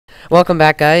Welcome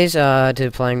back, guys,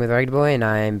 to Playing with Ragged Boy, and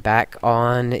I'm back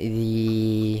on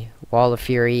the Wall of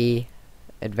Fury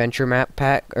adventure map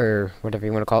pack, or whatever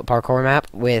you want to call it, parkour map,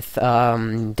 with,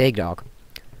 Dig Dog.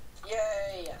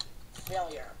 Yay!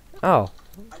 Failure. Oh.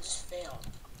 I just failed.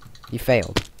 You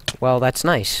failed. Well, that's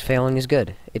nice. Failing is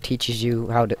good. It teaches you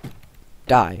how to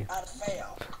die. How to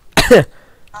fail.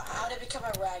 How to become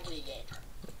a raggedy gamer.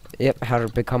 Yep, how to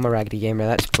become a raggedy gamer,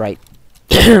 that's right.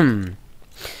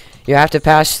 You have to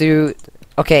pass through...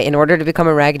 Okay, in order to become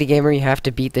a raggedy gamer, you have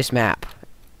to beat this map.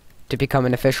 To become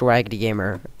an official raggedy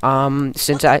gamer.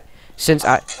 Since I... Come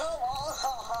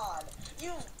on!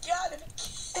 You've gotta be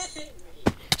kidding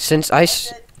me! Since I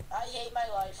hate my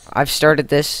life. I've started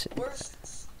this...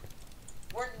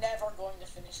 We're never going to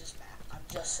finish this map. I'm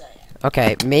just saying.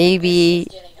 Okay, maybe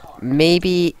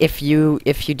if you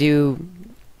do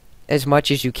as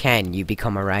much as you can, you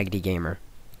become a raggedy gamer.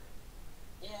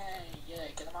 Yay,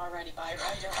 because I'm already a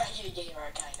raggedy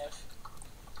gamer, kind of.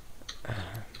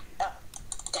 Oh,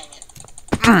 dang it.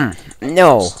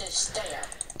 No.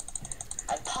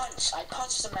 I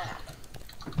punched the map.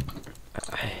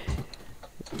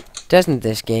 Doesn't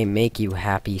this game make you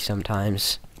happy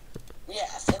sometimes?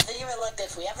 Yes, and think of it like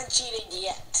this, we haven't cheated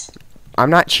yet. I'm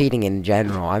not cheating in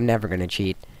general. I'm never gonna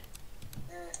cheat.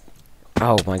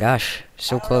 Oh my gosh,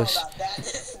 so close. I don't know about that.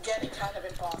 This is getting kind of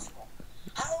impossible.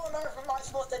 How on earth am I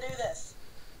supposed to do this?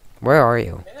 Where are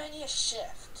you? Maybe I need a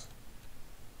shift.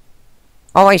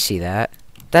 Oh, I see that.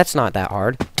 That's not that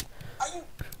hard.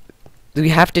 You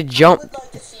have to jump. I would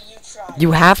like to see you try.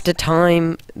 You have to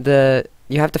time the...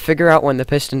 You have to figure out when the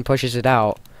piston pushes it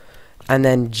out, and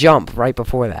then jump right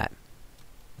before that.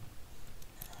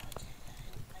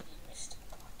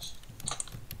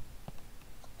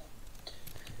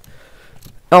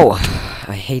 Oh,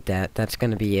 I hate that. That's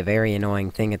gonna be a very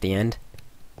annoying thing at the end.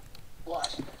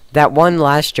 What? That one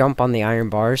last jump on the iron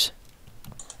bars.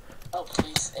 Oh,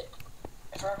 please.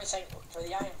 For everything, for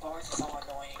the iron bars, it's so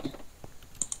annoying.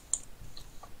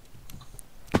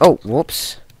 Oh,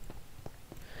 whoops.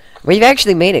 We've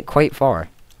actually made it quite far.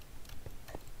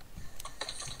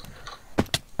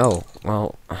 Oh,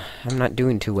 well, I'm not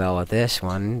doing too well at this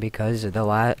one because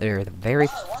the very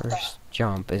first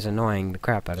jump is annoying the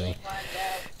crap out of me.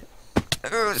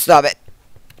 Stop it!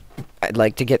 I'd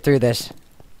like to get through this.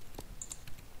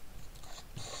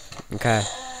 Okay.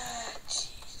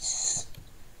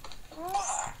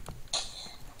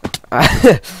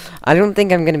 I don't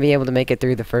think I'm gonna be able to make it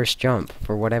through the first jump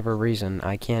for whatever reason.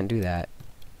 I can't do that.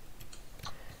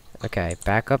 Okay,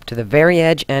 back up to the very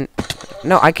edge and...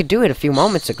 No, I could do it a few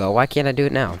moments ago. Why can't I do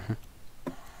it now?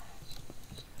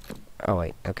 Oh,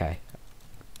 wait. Okay.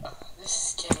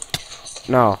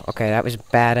 No. Okay, that was a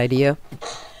bad idea.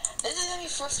 This is gonna be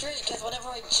frustrating because whenever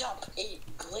I jump, it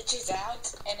glitches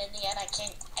out, and in the end, I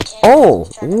can't Oh!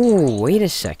 Ooh, wait a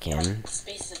second.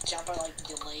 Spaces of jump are, like,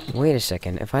 delayed. Wait a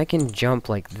second. If I can jump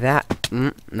like that...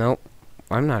 nope.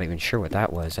 I'm not even sure what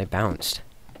that was. I bounced.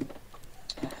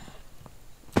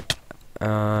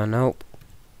 Nope.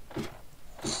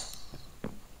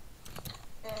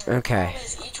 Okay.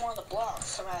 Each one of the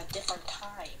blocks come at a different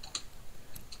time.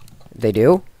 They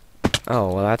do?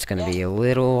 Oh, well, that's gonna be a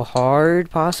little hard,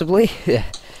 possibly.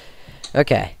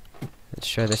 Okay. Let's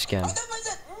try this again. No,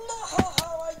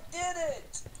 I did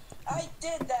it! I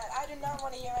did that! I do not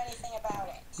want to hear anything about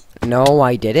it. No,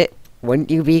 I did it.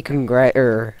 Wouldn't you be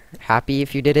happy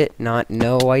if you did it? Not,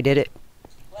 no, I did it.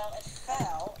 Well, it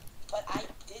fell, but I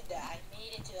did that. I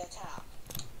made it to the top.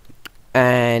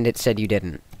 And it said you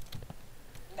didn't.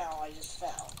 No, I just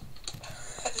fell.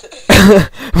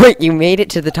 Wait, you made it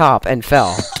to the top and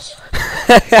fell.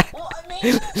 Well, I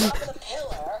made it to the top of the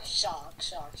pillar. Shock.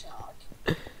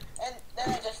 And then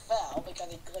I just fell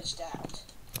because it glitched out.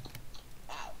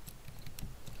 Ow.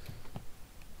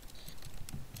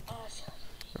 Oh, I feel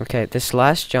like... Okay, this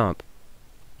last jump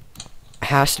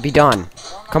has to be done.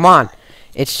 Come on.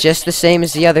 It's just the same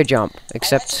as the other jump,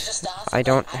 except I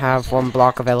don't have one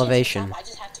block of elevation. I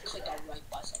just have to click that right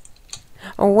button.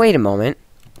 Oh, wait a moment.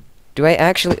 Do I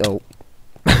actually... Oh.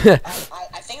 I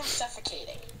think I'm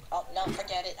suffocating. Oh, no,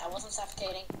 forget it. I wasn't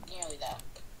suffocating. Nearly, though.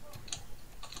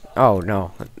 Oh,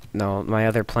 no. No, my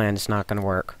other plan's not gonna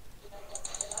work.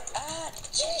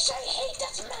 Jeez, I hate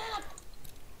this map!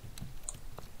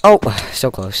 Oh,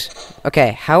 so close.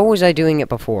 Okay, how was I doing it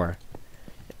before?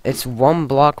 It's one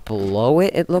block below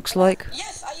it, it looks like.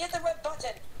 Yes, I hit the red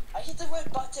button.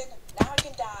 Now I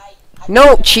can die.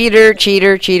 No, cheater.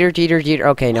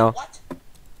 Okay, no. What?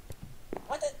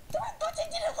 What? The red button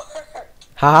didn't work.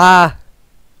 Haha.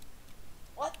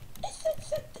 What?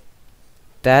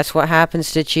 That's what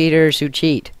happens to cheaters who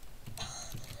cheat.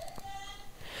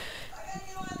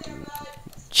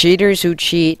 Cheaters who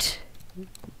cheat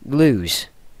lose.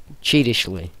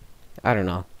 Cheatishly. I don't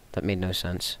know. That made no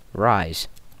sense. Rise.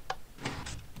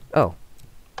 Oh.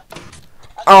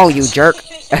 Oh, you jerk. Oh,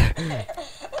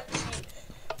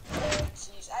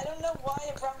 jeez. I don't know why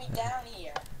it brought me down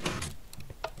here.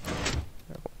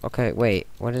 Okay, wait.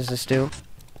 What does this do?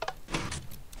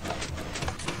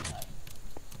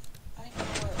 I know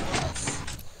where it was.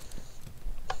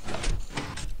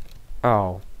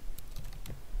 Oh.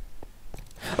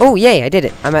 Oh, yay, I did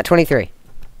it. I'm at 23.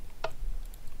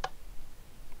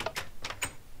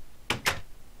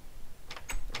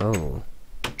 Oh.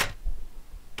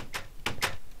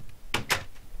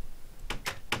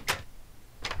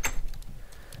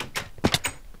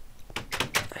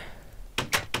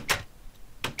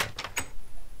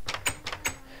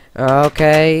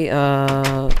 Okay, I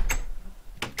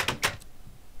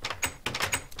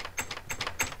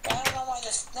don't know why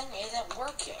this thing isn't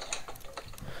working.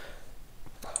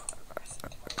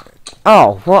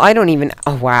 Oh, well, I don't even...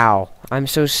 Oh, wow. I'm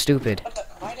so stupid.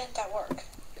 Why didn't that work?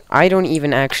 I don't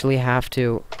even actually have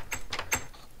to...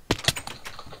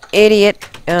 Idiot.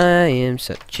 I am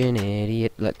such an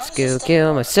idiot. Let's go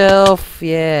kill myself.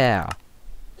 Yeah.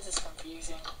 This is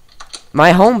confusing.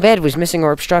 My home bed was missing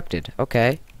or obstructed.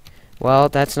 Okay. Well,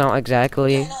 that's not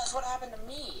exactly... Yeah, no, that's what happened to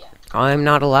me. I'm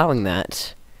not allowing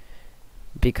that.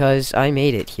 Because I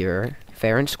made it here,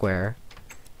 fair and square.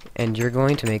 And you're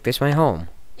going to make this my home.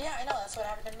 Yeah, I know, that's what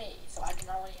happened to me. So I can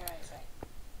only hear anything.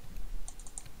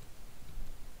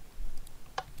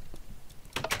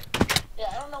 Yeah,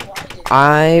 I don't know why I did that.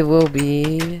 I will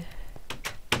be...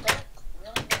 That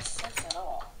really makes sense at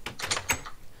all.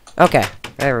 Okay,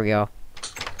 there we go.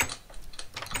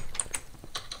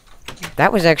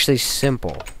 That was actually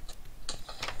simple.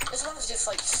 This one is just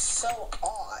like so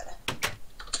odd.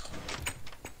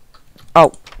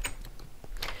 Oh.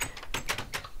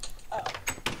 Oh.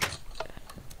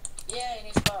 Yay,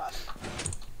 new spot.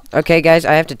 Okay, guys,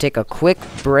 I have to take a quick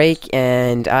break,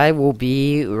 and I will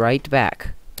be right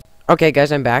back. Okay,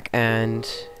 guys, I'm back, and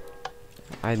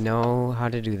I know how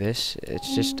to do this.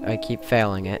 It's just I keep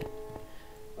failing it.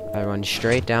 I run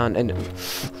straight down, and...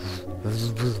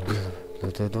 I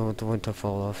don't want to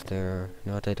fall off there.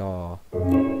 Not at all.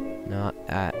 Not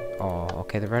at all.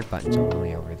 Okay, the red button's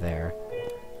only over there.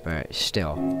 But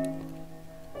still.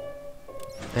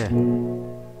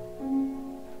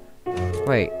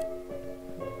 Wait.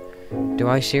 Do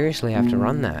I seriously have to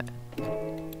run that?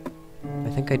 I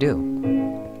think I do.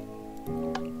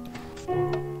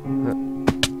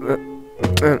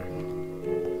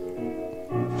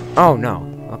 Oh, no.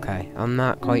 Okay. I'm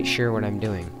not quite sure what I'm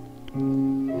doing.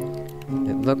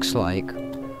 It looks like...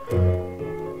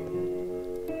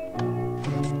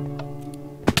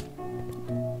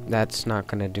 That's not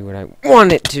gonna do what I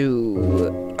want it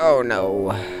to. Oh,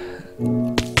 no.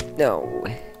 No.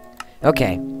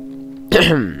 Okay.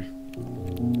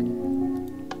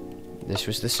 This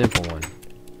was the simple one.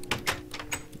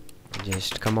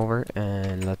 Just come over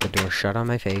and let the door shut on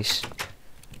my face.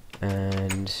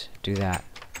 And do that.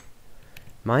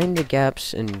 Mind the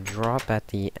gaps and drop at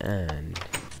the end.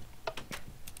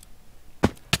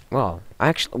 Well,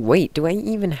 actually, wait, do I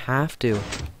even have to?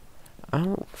 I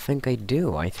don't think I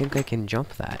do. I think I can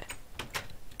jump that.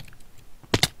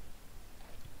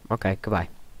 Okay, goodbye.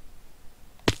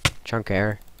 Chunk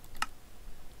error.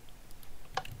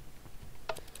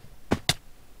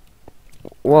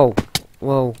 Whoa,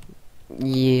 whoa,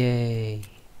 yay.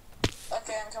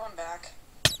 Okay, I'm coming back.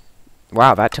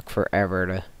 Wow, that took forever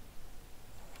to...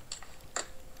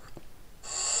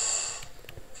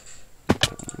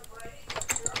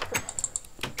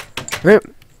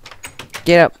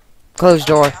 Get up. Close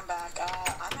door. Okay, I'm back.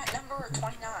 I'm at number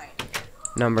 29.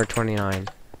 Number 29.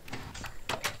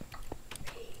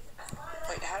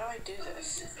 Wait, how do I do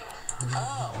this?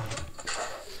 Oh.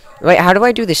 Wait, how do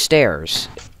I do the stairs?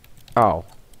 Oh.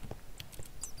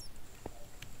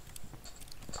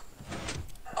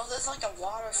 Oh, there's like a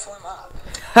water swim up.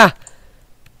 Ha!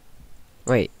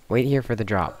 Wait here for the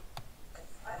drop.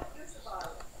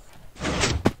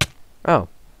 Oh.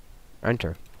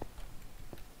 Enter.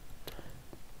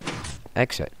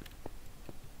 Exit.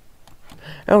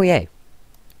 Oh, yay.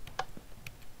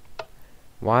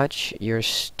 Watch your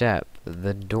step.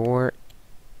 The door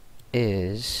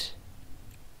is...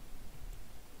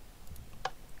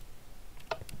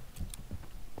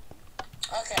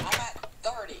 Okay, I'm at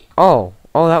 30. Oh,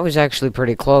 that was actually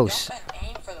pretty close. Jump and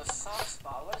aim for the soft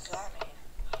spot. What does that mean?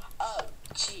 Oh,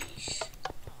 jeez.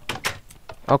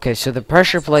 Okay, so the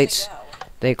pressure plates,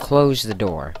 they close the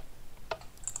door.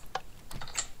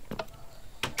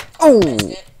 Oh!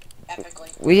 Missed it.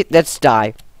 Epically. Let's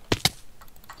die.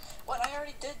 What? I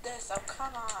already did this. Oh,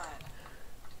 come on.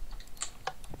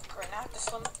 have to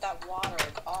swim with that water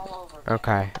like, all over me.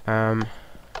 Okay, I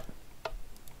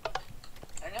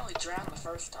nearly drowned the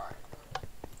first time.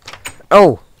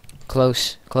 Oh!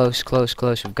 Close, close, close,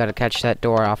 close. We've got to catch that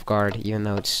door off guard, even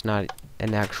though it's not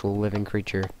an actual living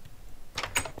creature.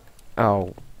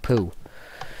 Oh, poo.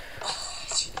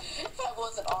 If I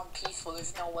wasn't on peaceful,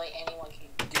 there's no way anyone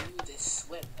can do this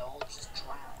swim. They'll all just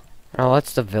drown. Oh,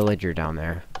 that's the villager down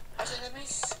there. Actually, they may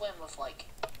swim with like...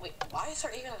 Wait, why is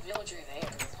there even a villager there?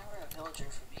 There's never a villager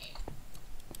for me.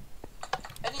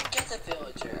 I didn't get the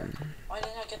villager. Why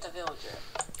didn't I get the villager?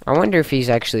 I wonder if he's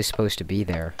actually supposed to be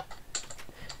there.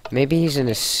 Maybe he's an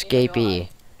escapee.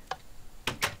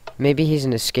 Maybe he's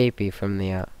an escapee from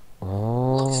the,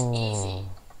 Looks easy.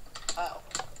 Oh. Oh.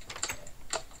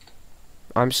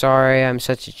 I'm sorry, I'm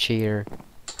such a cheater.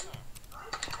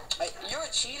 Wait, you're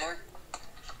a cheater?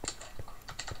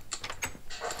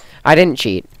 I didn't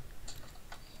cheat.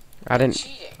 I Cheating.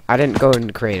 didn't go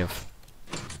into creative.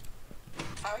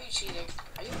 How are you cheating?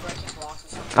 Are you breaking blocks or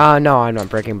something? No, I'm not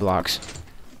breaking blocks.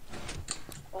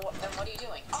 Well, then what are you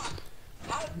doing? Oh,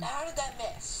 how did that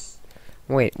miss?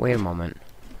 Wait a moment.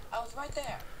 I was right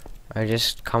there. I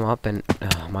just come up and...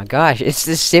 Oh my gosh, it's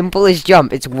the simplest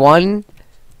jump. It's one...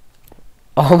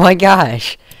 Oh my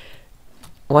gosh.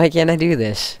 Why can't I do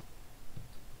this?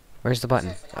 Where's the button?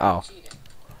 Seriously, how are you Oh, cheating?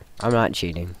 I'm not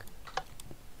cheating.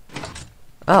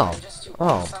 Oh, Just too oh,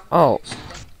 awesome. oh, You're cheating.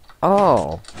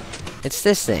 oh. It's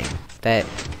this thing that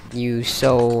you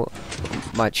so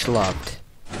much loved.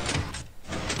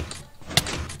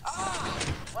 Ah!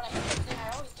 When I hit the thing,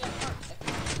 I always get hurt. I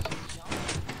can't jump.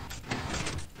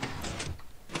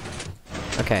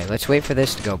 Okay, let's wait for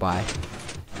this to go by. This thing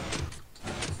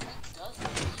does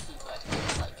look easy, but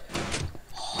it's like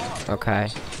hard. Okay.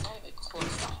 It's not even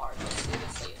close to hard, but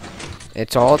seriously.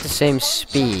 It's all at the same One jump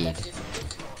speed. that is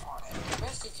difficult on it. The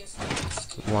rest is just like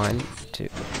stupid 1, easy. 2.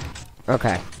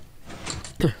 Okay.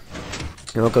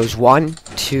 Now it goes 1,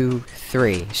 2,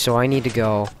 3. So I need to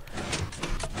go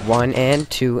 1 and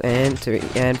 2 and 3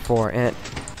 and 4 and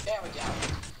There we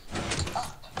go. Up.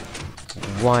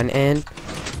 1 and...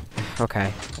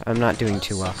 Okay, I'm not doing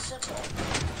too well. So simple.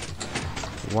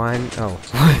 1, oh.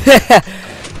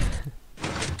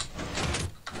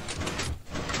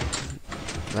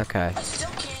 Okay. I still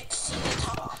can't see the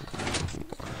top.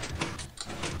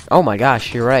 Oh my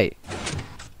gosh, you're right.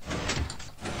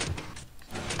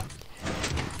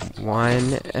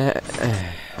 1,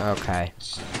 okay.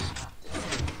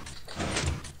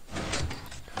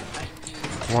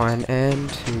 1 and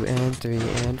 2 and 3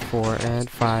 and 4 and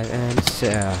 5 and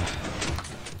 6.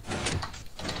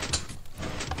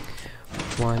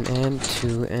 1 and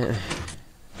 2 and...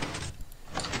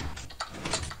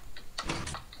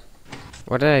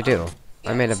 What did I do?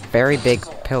 I made a very big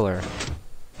pillar.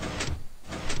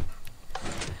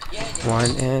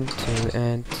 1 and 2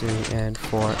 and 3 and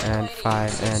 4 and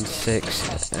 5 and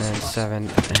 6 and 7.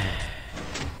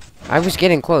 I was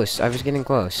getting close. I was getting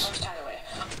close.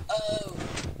 Oh.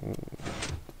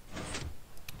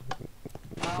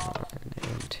 1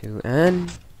 and 2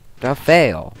 and a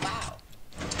fail. Wow.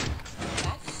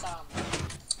 That's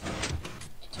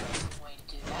interesting way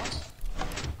to do that.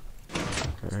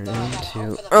 1 and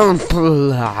 2.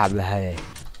 Blah, blah.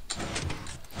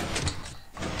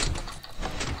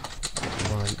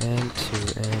 1 and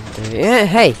 2 and 3.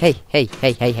 Hey,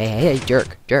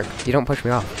 jerk. You don't push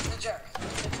me off. Who's the jerk?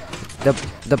 Who's the jerk?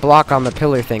 The block on the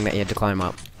pillar thing that you had to climb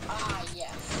up. Ah,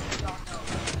 yes. We all know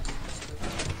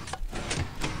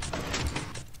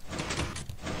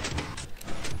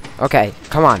that. Okay,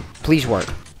 come on. Please work.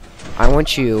 I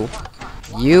want you.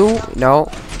 You, no.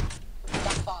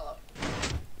 Stop following.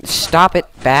 Stop it.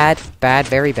 Bad,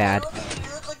 very bad. You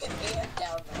look like an ant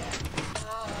down there.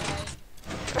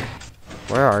 Hi.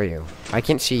 Where are you? I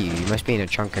can't see you. You must be in a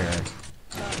chunk error.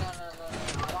 No.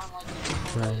 I'm on like the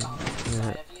totally opposite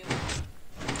side of you.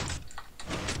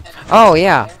 And Oh,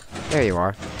 yeah. There you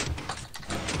are.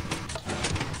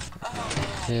 Oh, man,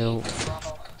 I Two. hate this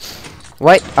level.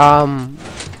 What,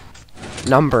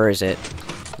 number is it?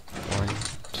 1,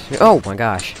 2. Oh my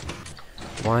gosh.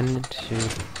 1, 2.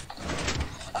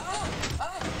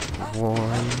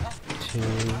 1, 2,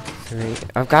 3.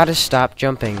 I've got to stop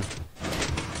jumping.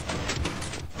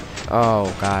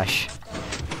 Oh gosh.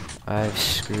 I've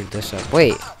screwed this up.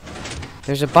 Wait.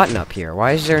 There's a button up here.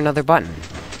 Why is there another button?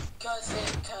 Because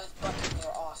buttons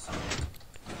are awesome.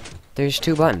 There's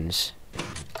 2 buttons.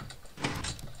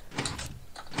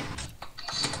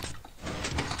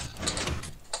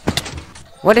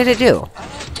 What did it do?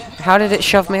 How did it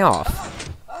shove me off?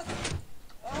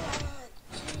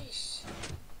 Jeez.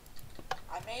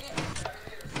 I made it.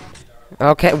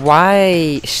 Okay,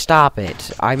 why? Stop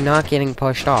it. I'm not getting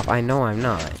pushed off. I know I'm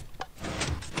not.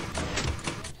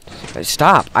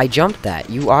 Stop. I jumped that.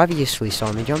 You obviously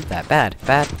saw me jump that. Bad.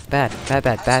 Bad. Bad. Bad.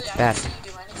 Bad. Bad. Bad.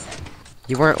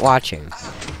 You weren't watching.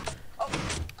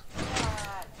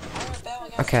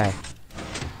 Okay.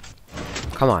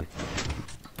 Come on.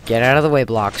 Get out of the way,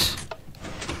 blocks.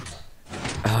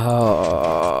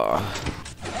 Oh.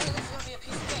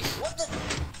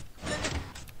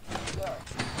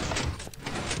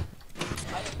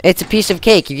 It's a piece of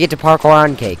cake. You get to parkour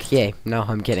on cake. Yay. No,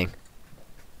 I'm kidding.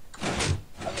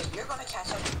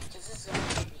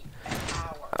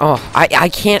 Oh, I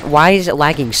can't. Why is it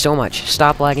lagging so much?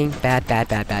 Stop lagging. Bad, bad,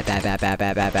 bad, bad, bad, bad, bad,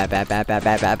 bad, bad, bad, bad, bad, bad,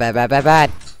 bad, bad, bad, bad, bad,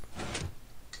 bad.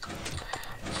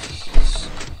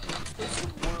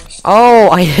 Oh,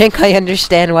 I think I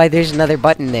understand why there's another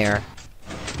button there.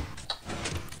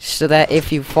 So that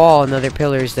if you fall, another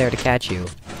pillar is there to catch you.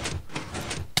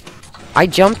 I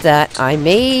jumped that. I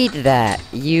made that.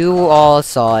 You all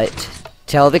saw it.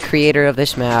 Tell the creator of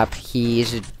this map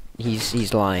he's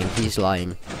lying. He's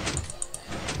lying.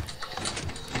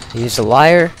 He's a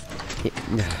liar.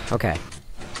 Okay.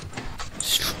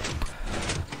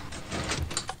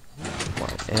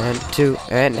 1 and 2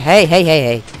 and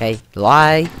hey.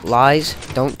 Lies.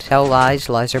 Don't tell lies.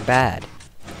 Lies are bad.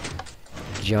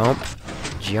 Jump.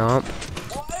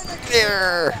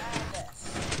 There.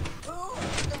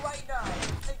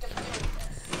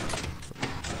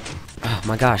 Oh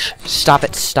my gosh. Stop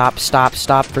it. Stop.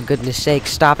 For goodness sake.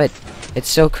 Stop it. It's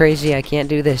so crazy. I can't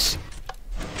do this.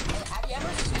 Have you ever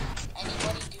seen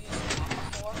anybody do this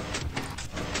before?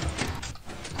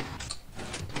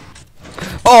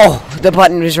 Oh, the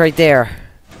button was right there.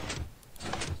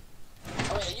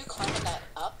 Oh wait, are you climbing that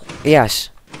up? Yes.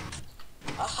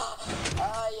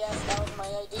 Yes, that was my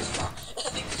idea.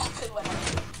 That's exactly what I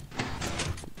did.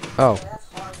 Oh. Yeah, that's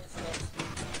hard, isn't it?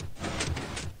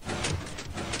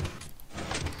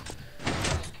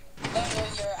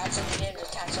 You're actually able to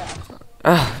catch up.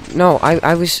 No,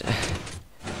 I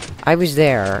was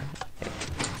there.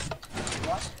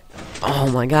 What?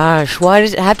 Oh my gosh, why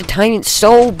does it have to time it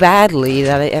so badly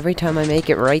that every time I make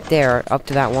it right there, up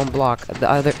to that one block, the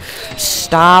other...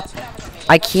 Stop!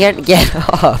 I can't get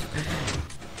up!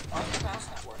 Why is the mouse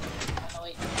not working? Oh,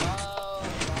 wait. Oh, wow.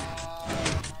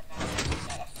 My mouse is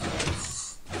at a face.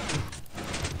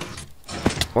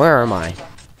 Where am I?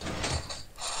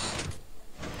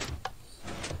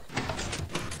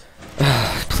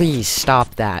 Please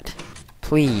stop that.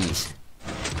 Please.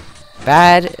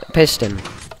 Bad piston.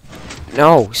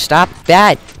 No, stop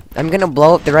that! I'm gonna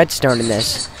blow up the redstone in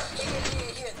this.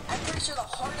 Here. I'm pretty sure the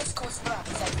hardest course map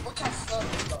is like, look how slow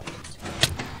it's going.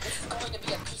 This is going to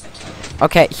be a piece of cake.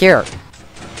 Okay, here.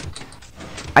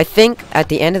 I think at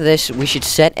the end of this, we should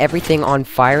set everything on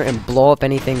fire and blow up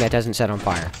anything that doesn't set on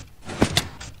fire.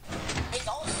 It's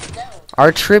all stone.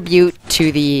 Our tribute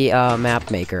to the map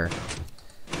maker.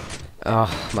 Oh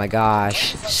my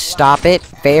gosh. Stop it.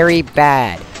 Very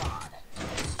bad.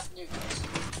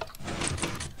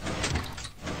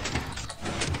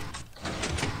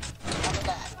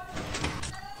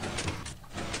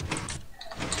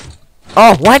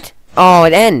 Oh, what? Oh,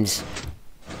 it ends.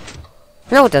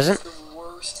 No, it doesn't. The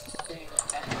worst thing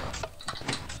ever.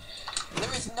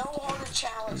 There is no harder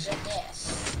challenge than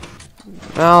this.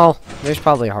 Well, there's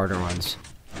probably harder ones.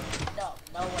 No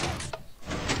way.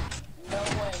 No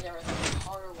way there is a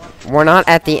harder one. We're not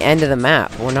at the end of the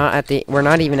map. We're not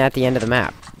even at the end of the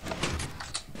map.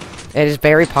 It is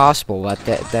very possible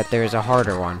that there is a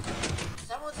harder one.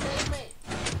 Someone save me.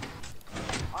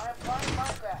 I'm playing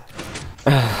Minecraft.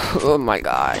 Oh my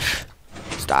gosh.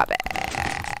 Stop it.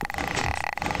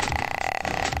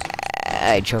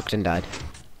 I choked and died.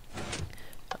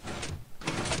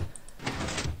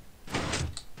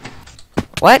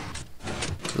 What?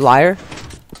 Liar?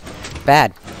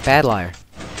 Bad. Bad liar.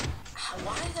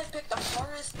 Why did I pick the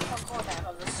hardest parkour map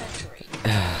of the century?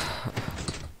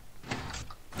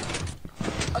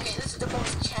 Okay, this is the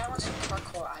most challenging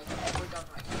parkour I've ever done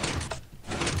right here.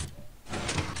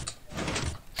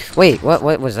 Wait, what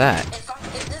was that? In fact,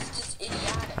 this is just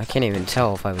idiotic. I can't even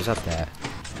tell if I was up there.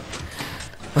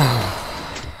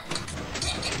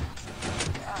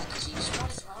 Jeez, what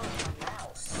is wrong with my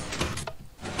mouse?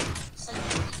 It's like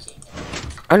breaking.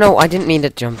 Oh no, I didn't mean to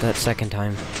jump that second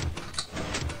time.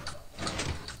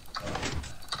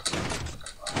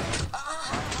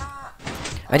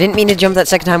 I didn't mean to jump that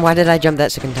second time. Why did I jump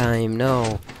that second time?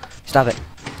 No. Stop it.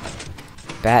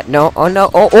 Bad. No. Oh no.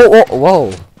 Oh.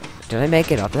 Whoa. Did I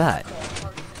make it up that?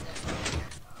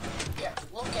 Yeah,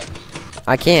 look at me.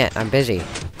 I can't. I'm busy.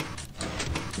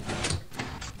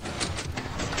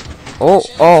 Oh.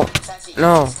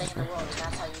 No.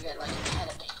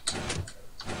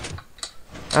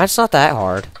 That's not that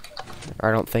hard. Or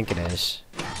I don't think it is.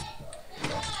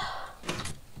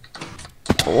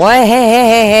 What? Hey, hey,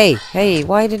 hey, hey! Hey,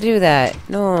 why did you do that?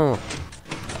 No.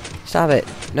 Stop it.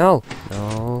 No.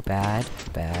 No, bad.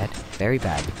 Bad. Very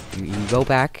bad. You go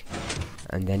back,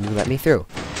 and then you let me through.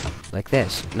 Like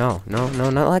this. No, no, no,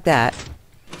 not like that.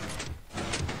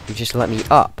 You just let me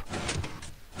up.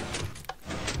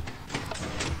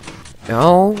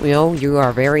 No, no, you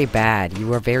are very bad.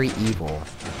 You are very evil.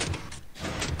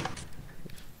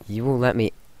 You will let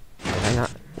me... Did I not...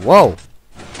 Whoa!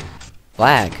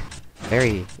 Lag.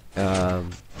 Very,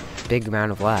 big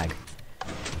amount of lag.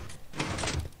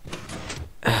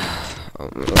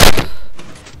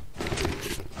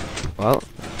 Well,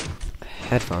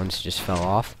 headphones just fell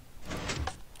off.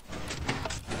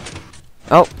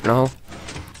 Oh, no.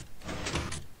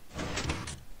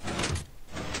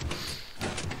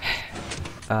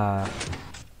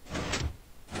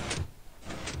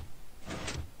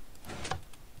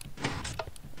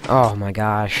 Oh my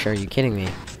gosh, are you kidding me?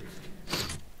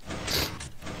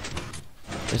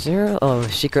 Is there a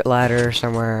secret ladder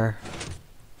somewhere?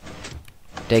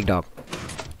 Dig dog.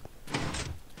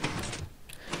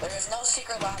 There is no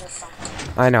secret ladder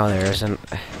somewhere. I know there isn't.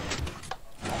 I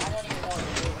don't even know what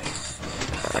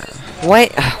you're doing.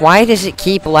 Wait, why does it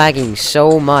keep lagging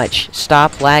so much?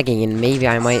 Stop lagging and maybe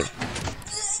I might...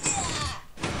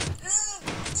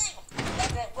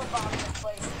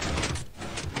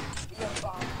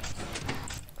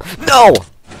 No!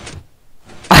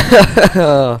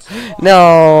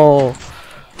 No!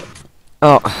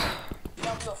 Oh. You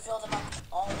know, we'll fill them up with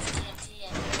all this TNT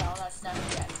and all that stuff.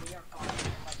 Yeah, so you're gone.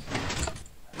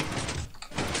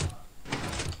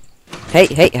 Hey,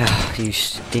 hey! You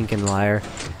stinking liar.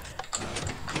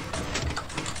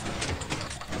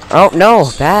 Oh,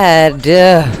 no! Bad!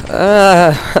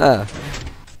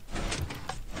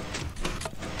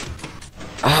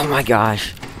 Oh my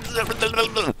gosh.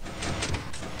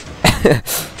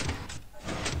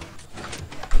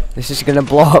 This is gonna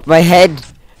blow up my head.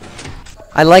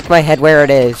 I like my head where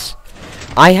it is.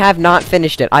 I have not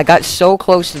finished it. I got so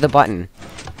close to the button.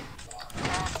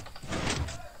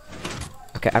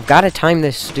 Okay, I've got to time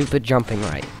this stupid jumping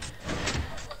right.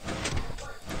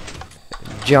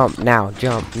 Jump now,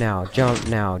 jump now, jump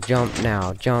now, jump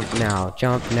now, jump now,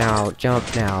 jump now,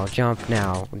 jump now, jump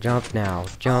now, jump now,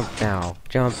 jump now,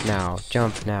 jump now,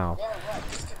 jump now.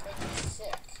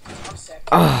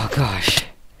 Oh gosh.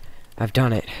 I've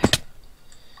done it.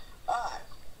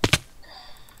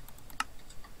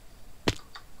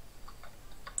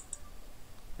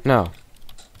 No.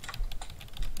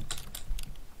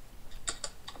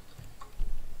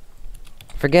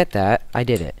 Forget that. I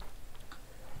did it.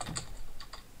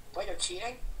 Wait, you're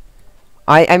cheating?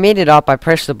 I made it up. I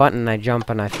pressed the button and I jumped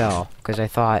and I fell. Because I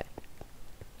thought...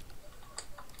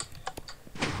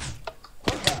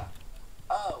 What the?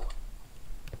 Oh.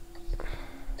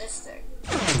 This thing.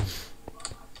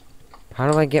 How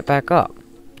do I get back up?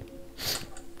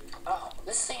 Oh,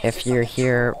 this thing is If just you're like a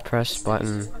here, troll. press This thing is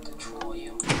button. just gonna control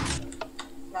you.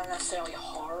 Not necessarily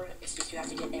hard, it's just you have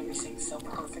to get everything so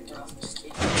perfect or else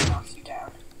it knocks you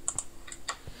down.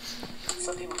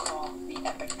 Some people call the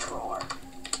epic troller.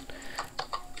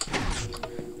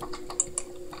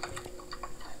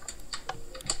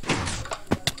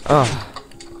 Oh.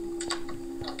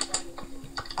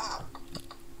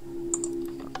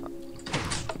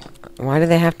 Why do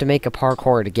they have to make a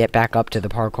parkour to get back up to the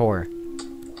parkour?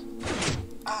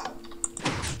 Ow.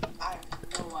 I have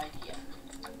no idea.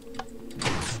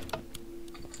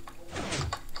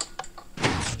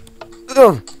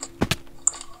 Ugh.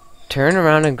 Turn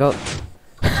around and go.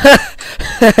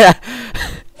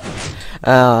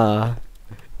 Ow.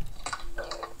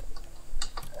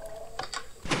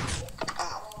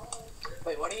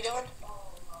 Wait, what are you doing?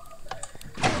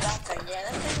 Oh, that thing. Yeah,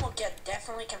 that thing will get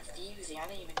definitely confusing. I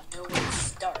didn't even know where to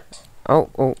start.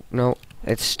 Oh, no.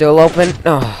 It's still open.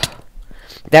 Oh.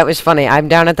 That was funny. I'm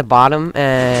down at the bottom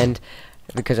and...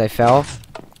 because I fell.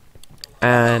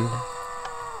 And...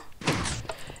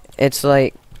 it's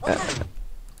like... Okay,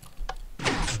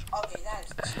 that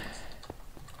is cheat.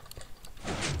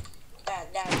 That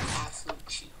is absolute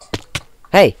cheat.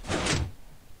 Hey!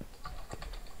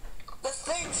 The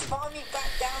thing spawned me back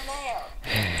down there.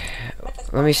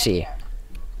 Let me see.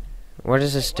 What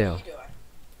does this do? What are you doing?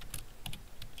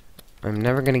 I'm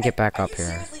never gonna get back Are up you here.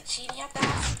 seriously cheating at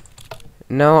that?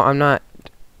 No, I'm not.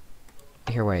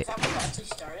 Here, wait. Is that what you actually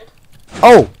started?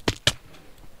 Oh!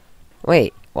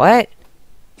 Wait, what?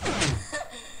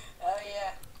 Oh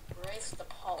yeah, raise the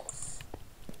pulse.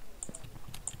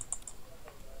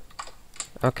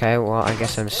 Okay, well, I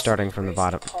guess I'm starting from the Raise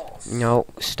bottom. pulse. No,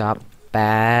 stop.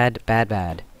 Bad, bad,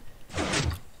 bad.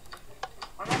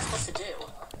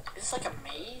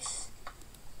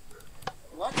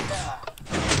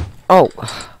 Oh,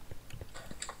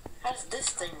 How does this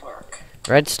thing work?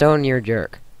 redstone, you're a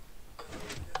jerk.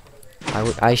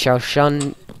 I shall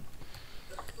shun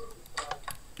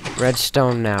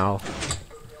redstone now.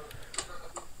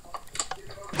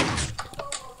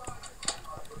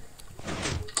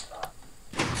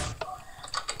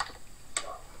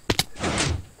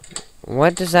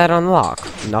 What does that unlock?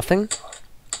 Nothing?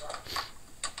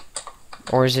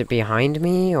 Or is it behind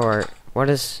me? Or what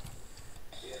is...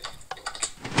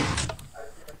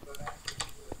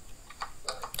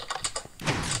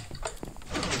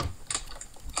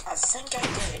 I think I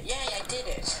did it. Yay, I did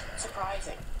it.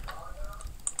 Surprising.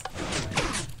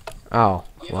 Oh,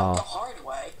 Give up the well. hard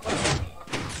way. What does that mean?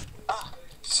 Ah,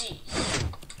 jeez.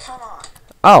 Come on.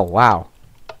 Oh, wow.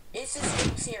 Is this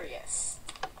game serious?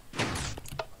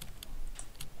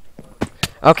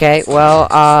 Okay, well,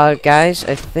 guys,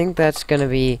 I think that's gonna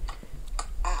be...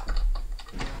 Ow.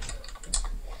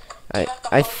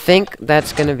 I think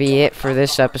that's gonna be it for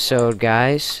this episode,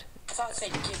 guys. I thought it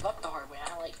said give up the hard way.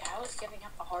 I'm like, how is giving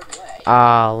up the hard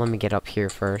way? Let me get up here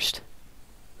first.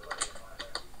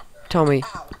 Tell me.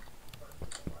 Ow.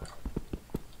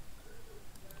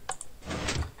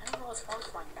 I don't know what's wrong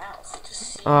with my mouse. It just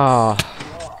seems Oh,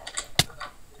 wrong.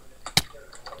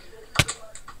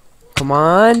 come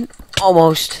on.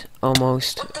 Almost.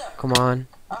 Almost. What the? Come on.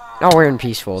 Ah, Oh, we're in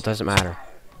peaceful. It doesn't matter.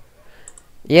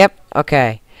 Yep,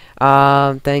 okay.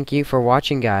 Thank you for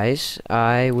watching, guys.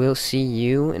 I will see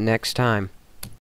you next time.